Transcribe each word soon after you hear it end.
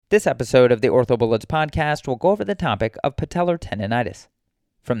This episode of the OrthoBullets podcast will go over the topic of patellar tendinitis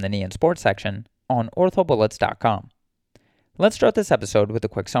from the Knee and Sports section on orthobullets.com. Let's start this episode with a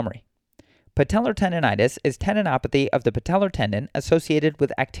quick summary. Patellar tendinitis is tendinopathy of the patellar tendon associated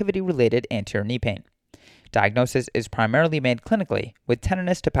with activity-related anterior knee pain. Diagnosis is primarily made clinically with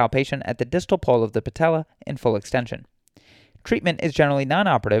tenderness to palpation at the distal pole of the patella in full extension. Treatment is generally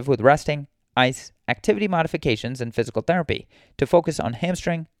non-operative with resting, ice, activity modifications, and physical therapy to focus on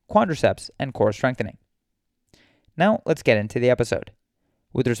hamstring, quadriceps, and core strengthening. Now let's get into the episode.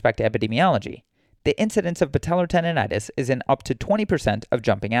 With respect to epidemiology, the incidence of patellar tendinitis is in up to 20% of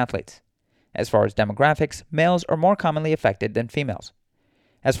jumping athletes. As far as demographics, males are more commonly affected than females.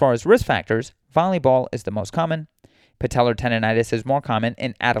 As far as risk factors, volleyball is the most common. Patellar tendinitis is more common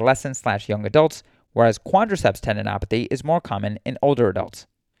in adolescents/young adults, whereas quadriceps tendinopathy is more common in older adults.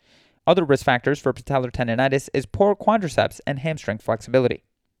 Other risk factors for patellar tendinitis is poor quadriceps and hamstring flexibility.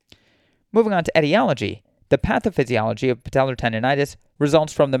 Moving on to etiology, the pathophysiology of patellar tendinitis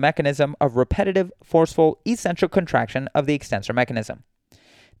results from the mechanism of repetitive, forceful, eccentric contraction of the extensor mechanism.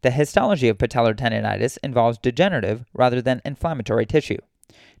 The histology of patellar tendinitis involves degenerative rather than inflammatory tissue.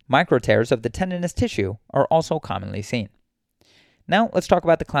 Microtears of the tendinous tissue are also commonly seen. Now let's talk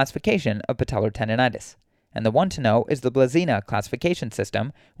about the classification of patellar tendinitis. And the one to know is the Blazina classification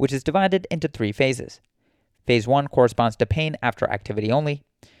system, which is divided into 3 phases. Phase 1 corresponds to pain after activity only.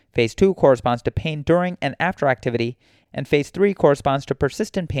 Phase 2 corresponds to pain during and after activity. And Phase 3 corresponds to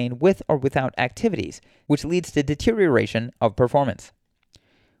persistent pain with or without activities, which leads to deterioration of performance.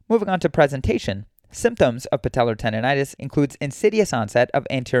 Moving on to presentation, symptoms of patellar tendinitis includes insidious onset of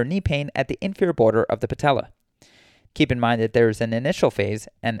anterior knee pain at the inferior border of the patella. Keep in mind that there is an initial phase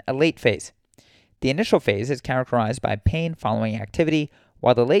and a late phase. The initial phase is characterized by pain following activity,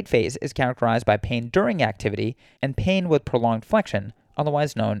 while the late phase is characterized by pain during activity and pain with prolonged flexion,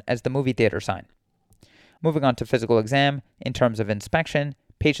 otherwise known as the movie theater sign. Moving on to physical exam, in terms of inspection,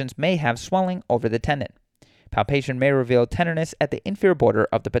 patients may have swelling over the tendon. Palpation may reveal tenderness at the inferior border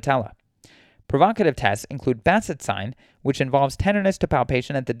of the patella. Provocative tests include Bassett's sign, which involves tenderness to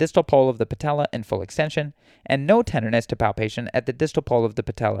palpation at the distal pole of the patella in full extension, and no tenderness to palpation at the distal pole of the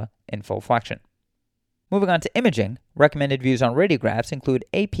patella in full flexion. Moving on to imaging, recommended views on radiographs include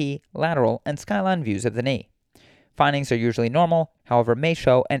AP, lateral, and skyline views of the knee. Findings are usually normal, however may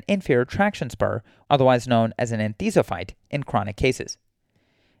show an inferior traction spur, otherwise known as an enthesophyte, in chronic cases.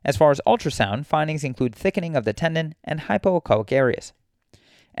 As far as ultrasound, findings include thickening of the tendon and hypoechoic areas.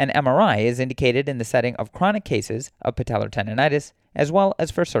 An MRI is indicated in the setting of chronic cases of patellar tendinitis, as well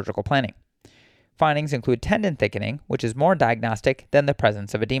as for surgical planning. Findings include tendon thickening, which is more diagnostic than the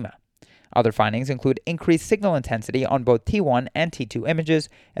presence of edema. Other findings include increased signal intensity on both T1 and T2 images,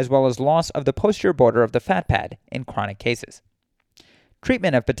 as well as loss of the posterior border of the fat pad in chronic cases.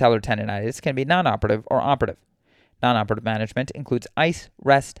 Treatment of patellar tendinitis can be non-operative or operative. Non-operative management includes ice,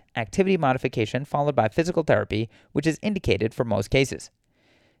 rest, activity modification followed by physical therapy, which is indicated for most cases.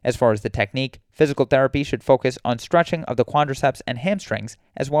 As far as the technique, physical therapy should focus on stretching of the quadriceps and hamstrings,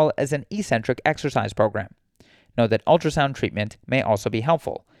 as well as an eccentric exercise program. Note that ultrasound treatment may also be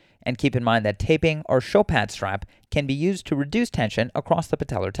helpful, and keep in mind that taping or show pad strap can be used to reduce tension across the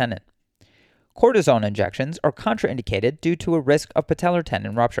patellar tendon. Cortisone injections are contraindicated due to a risk of patellar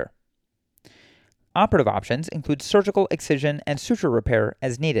tendon rupture. Operative options include surgical excision and suture repair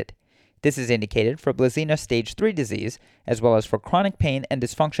as needed. This is indicated for Blazina stage 3 disease, as well as for chronic pain and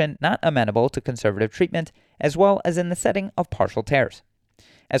dysfunction not amenable to conservative treatment, as well as in the setting of partial tears.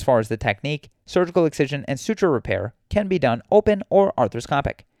 As far as the technique, surgical excision and suture repair can be done open or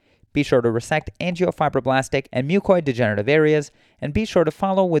arthroscopic. Be sure to resect angiofibroblastic and mucoid degenerative areas, and be sure to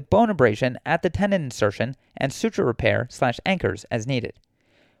follow with bone abrasion at the tendon insertion and suture repair/anchors as needed.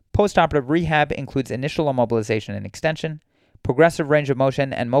 Postoperative rehab includes initial immobilization and extension, progressive range of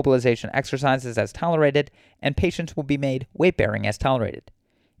motion and mobilization exercises as tolerated, and patients will be made weight-bearing as tolerated.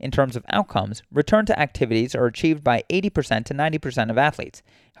 In terms of outcomes, return to activities are achieved by 80% to 90% of athletes.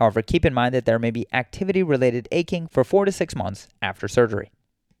 However, keep in mind that there may be activity-related aching for 4 to 6 months after surgery.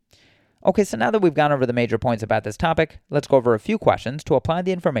 Okay, so now that we've gone over the major points about this topic, let's go over a few questions to apply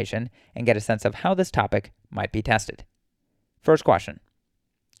the information and get a sense of how this topic might be tested. First question.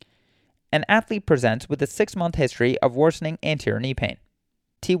 An athlete presents with a 6-month history of worsening anterior knee pain.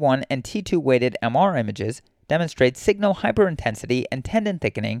 T1 and T2 weighted MR images demonstrate signal hyperintensity and tendon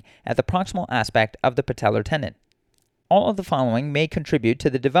thickening at the proximal aspect of the patellar tendon. All of the following may contribute to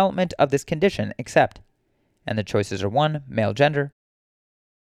the development of this condition except, and the choices are 1. Male gender,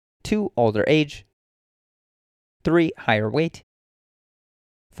 2. Older age, 3. Higher weight,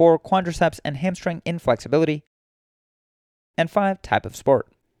 4. Quadriceps and hamstring inflexibility, and 5. Type of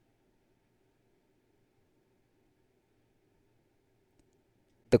sport.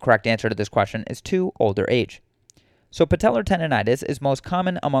 The correct answer to this question is 2, older age. So patellar tendinitis is most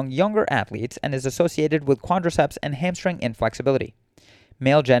common among younger athletes and is associated with quadriceps and hamstring inflexibility.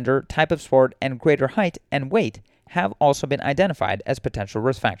 Male gender, type of sport, and greater height and weight have also been identified as potential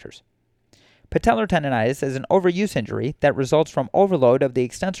risk factors. Patellar tendinitis is an overuse injury that results from overload of the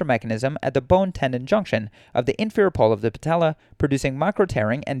extensor mechanism at the bone-tendon junction of the inferior pole of the patella, producing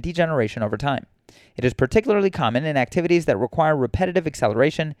micro-tearing and degeneration over time. It is particularly common in activities that require repetitive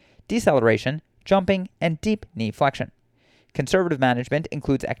acceleration, deceleration, jumping, and deep knee flexion. Conservative management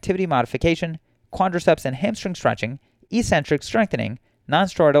includes activity modification, quadriceps and hamstring stretching, eccentric strengthening,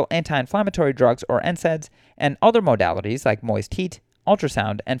 nonsteroidal anti-inflammatory drugs or NSAIDs, and other modalities like moist heat,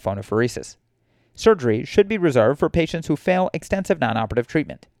 ultrasound, and phonophoresis. Surgery should be reserved for patients who fail extensive non-operative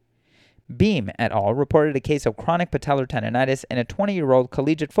treatment. Beam et al. Reported a case of chronic patellar tendinitis in a 20-year-old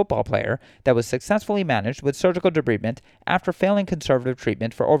collegiate football player that was successfully managed with surgical debridement after failing conservative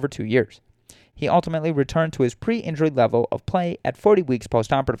treatment for over 2 years. He ultimately returned to his pre-injury level of play at 40 weeks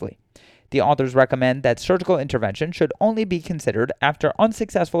postoperatively. The authors recommend that surgical intervention should only be considered after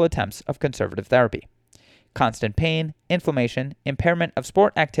unsuccessful attempts of conservative therapy. Constant pain, inflammation, impairment of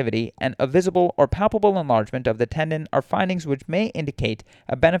sport activity, and a visible or palpable enlargement of the tendon are findings which may indicate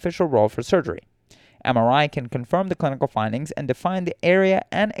a beneficial role for surgery. MRI can confirm the clinical findings and define the area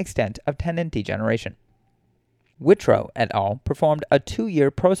and extent of tendon degeneration. Whitrow et al. Performed a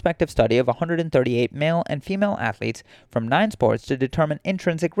 2-year prospective study of 138 male and female athletes from 9 sports to determine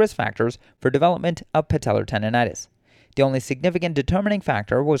intrinsic risk factors for development of patellar tendinitis. The only significant determining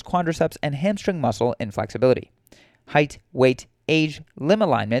factor was quadriceps and hamstring muscle inflexibility. Height, weight, age, limb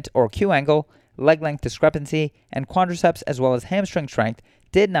alignment or Q angle, leg length discrepancy, and quadriceps as well as hamstring strength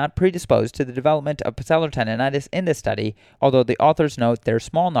did not predispose to the development of patellar tendinitis in this study, although the authors note their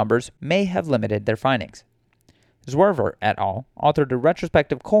small numbers may have limited their findings. Zwerver et al. Authored a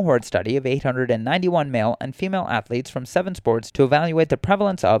retrospective cohort study of 891 male and female athletes from 7 sports to evaluate the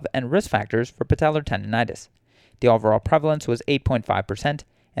prevalence of and risk factors for patellar tendinitis. The overall prevalence was 8.5%,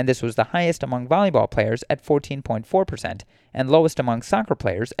 and this was the highest among volleyball players at 14.4% and lowest among soccer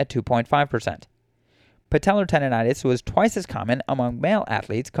players at 2.5%. Patellar tendinitis was twice as common among male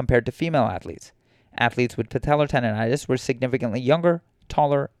athletes compared to female athletes. Athletes with patellar tendinitis were significantly younger,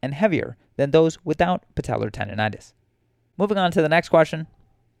 taller, and heavier than those without patellar tendinitis. Moving on to the next question.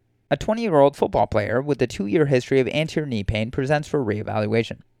 A 20-year-old football player with a 2-year history of anterior knee pain presents for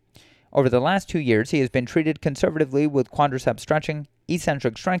reevaluation. Over the last 2 years, he has been treated conservatively with quadriceps stretching,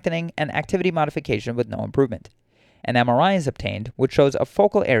 eccentric strengthening, and activity modification with no improvement. An MRI is obtained, which shows a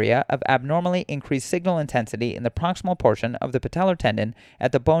focal area of abnormally increased signal intensity in the proximal portion of the patellar tendon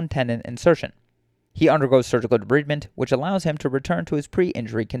at the bone-tendon insertion. He undergoes surgical debridement, which allows him to return to his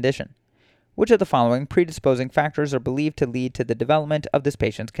pre-injury condition. Which of the following predisposing factors are believed to lead to the development of this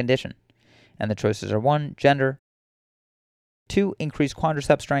patient's condition? And the choices are 1, gender, 2, increased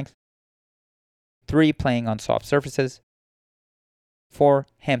quadriceps strength, 3, playing on soft surfaces, 4,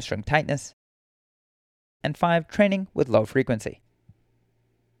 hamstring tightness, and 5, training with low frequency.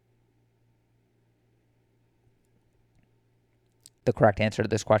 The correct answer to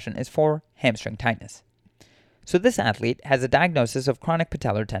this question is 4, hamstring tightness. So this athlete has a diagnosis of chronic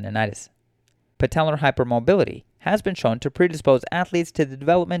patellar tendinitis. Patellar hypermobility has been shown to predispose athletes to the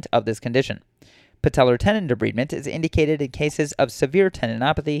development of this condition. Patellar tendon debridement is indicated in cases of severe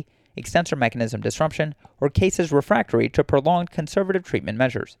tendinopathy, extensor mechanism disruption, or cases refractory to prolonged conservative treatment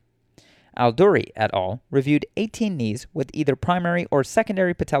measures. Alduri et al. Reviewed 18 knees with either primary or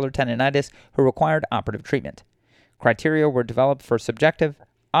secondary patellar tendinitis who required operative treatment. Criteria were developed for subjective,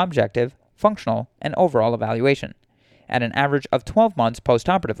 objective, functional, and overall evaluation. At an average of 12 months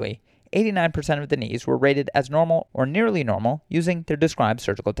postoperatively, 89% of the knees were rated as normal or nearly normal using their described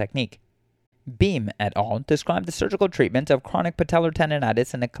surgical technique. Beam et al. Described the surgical treatment of chronic patellar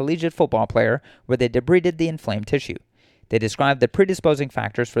tendinitis in a collegiate football player where they debrided the inflamed tissue. They described the predisposing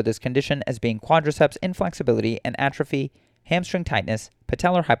factors for this condition as being quadriceps inflexibility and atrophy, hamstring tightness,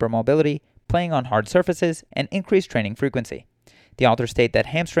 patellar hypermobility, playing on hard surfaces, and increased training frequency. The authors state that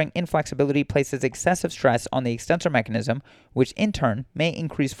hamstring inflexibility places excessive stress on the extensor mechanism, which in turn may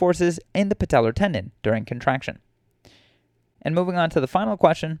increase forces in the patellar tendon during contraction. And moving on to the final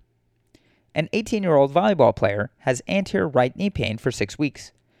question. An 18-year-old volleyball player has anterior right knee pain for 6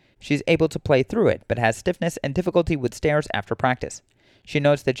 weeks. She's able to play through it, but has stiffness and difficulty with stairs after practice. She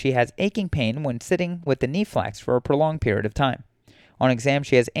notes that she has aching pain when sitting with the knee flexed for a prolonged period of time. On exam,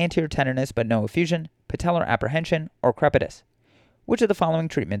 she has anterior tenderness but no effusion, patellar apprehension, or crepitus. Which of the following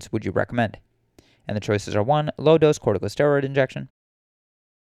treatments would you recommend? And the choices are 1, low-dose corticosteroid injection,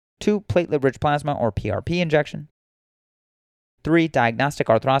 2, platelet-rich plasma or PRP injection, 3. Diagnostic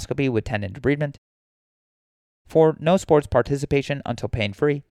arthroscopy with tendon debridement. 4. No sports participation until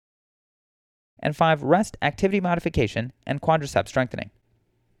pain-free. And 5. Rest, activity modification, and quadriceps strengthening.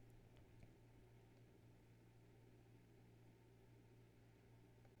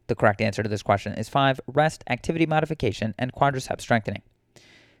 The correct answer to this question is 5. Rest, activity modification, and quadriceps strengthening.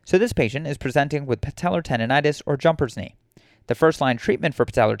 So this patient is presenting with patellar tendinitis or jumper's knee. The first-line treatment for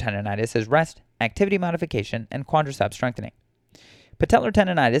patellar tendinitis is rest, activity modification, and quadriceps strengthening. Patellar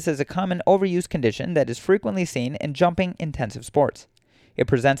tendinitis is a common overuse condition that is frequently seen in jumping intensive sports. It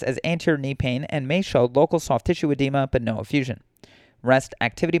presents as anterior knee pain and may show local soft tissue edema but no effusion. Rest,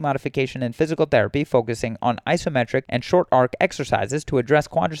 activity modification, and physical therapy focusing on isometric and short arc exercises to address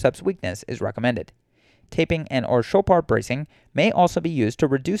quadriceps weakness is recommended. Taping and or Chopard bracing may also be used to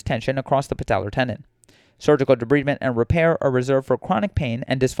reduce tension across the patellar tendon. Surgical debridement and repair are reserved for chronic pain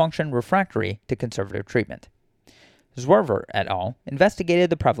and dysfunction refractory to conservative treatment. Zwerver et al. Investigated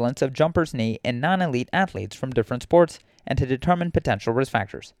the prevalence of jumper's knee in non-elite athletes from different sports and to determine potential risk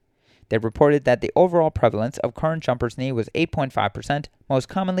factors. They reported that the overall prevalence of current jumper's knee was 8.5%, most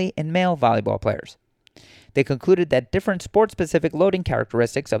commonly in male volleyball players. They concluded that different sport-specific loading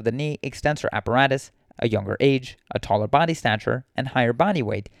characteristics of the knee extensor apparatus, a younger age, a taller body stature, and higher body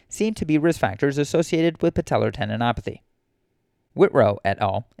weight seem to be risk factors associated with patellar tendinopathy. Whitrow et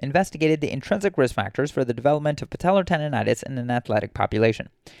al. Investigated the intrinsic risk factors for the development of patellar tendinitis in an athletic population.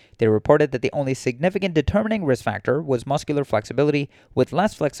 They reported that the only significant determining risk factor was muscular flexibility, with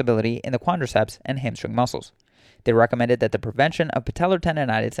less flexibility in the quadriceps and hamstring muscles. They recommended that the prevention of patellar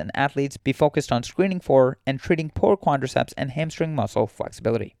tendinitis in athletes be focused on screening for and treating poor quadriceps and hamstring muscle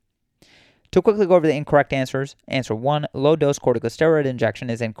flexibility. To quickly go over the incorrect answers, answer 1, low-dose corticosteroid injection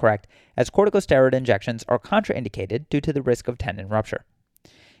is incorrect, as corticosteroid injections are contraindicated due to the risk of tendon rupture.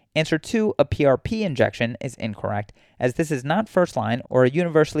 Answer 2, a PRP injection is incorrect, as this is not first-line or a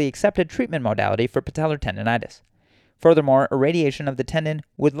universally accepted treatment modality for patellar tendinitis. Furthermore, irradiation of the tendon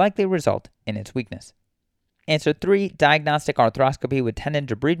would likely result in its weakness. Answer 3, diagnostic arthroscopy with tendon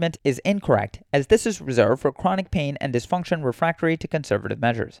debridement is incorrect, as this is reserved for chronic pain and dysfunction refractory to conservative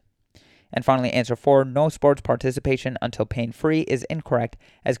measures. And finally, answer 4, no sports participation until pain-free is incorrect,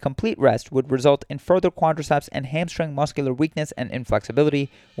 as complete rest would result in further quadriceps and hamstring muscular weakness and inflexibility,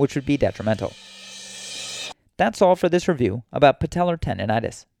 which would be detrimental. That's all for this review about patellar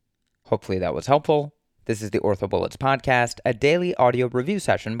tendinitis. Hopefully that was helpful. This is the OrthoBullets podcast, a daily audio review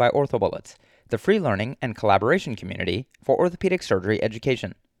session by OrthoBullets, the free learning and collaboration community for orthopedic surgery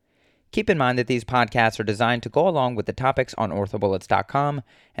education. Keep in mind that these podcasts are designed to go along with the topics on orthobullets.com,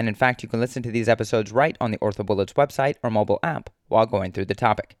 and in fact, you can listen to these episodes right on the OrthoBullets website or mobile app while going through the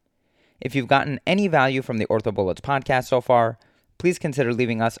topic. If you've gotten any value from the OrthoBullets podcast so far, please consider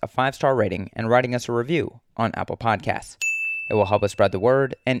leaving us a 5-star rating and writing us a review on Apple Podcasts. It will help us spread the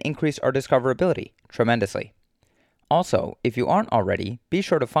word and increase our discoverability tremendously. Also, if you aren't already, be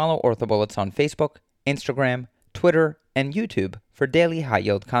sure to follow OrthoBullets on Facebook, Instagram, Twitter, and YouTube for daily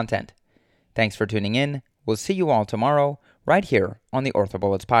high-yield content. Thanks for tuning in. We'll see you all tomorrow, right here on the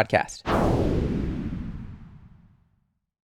OrthoBullets podcast.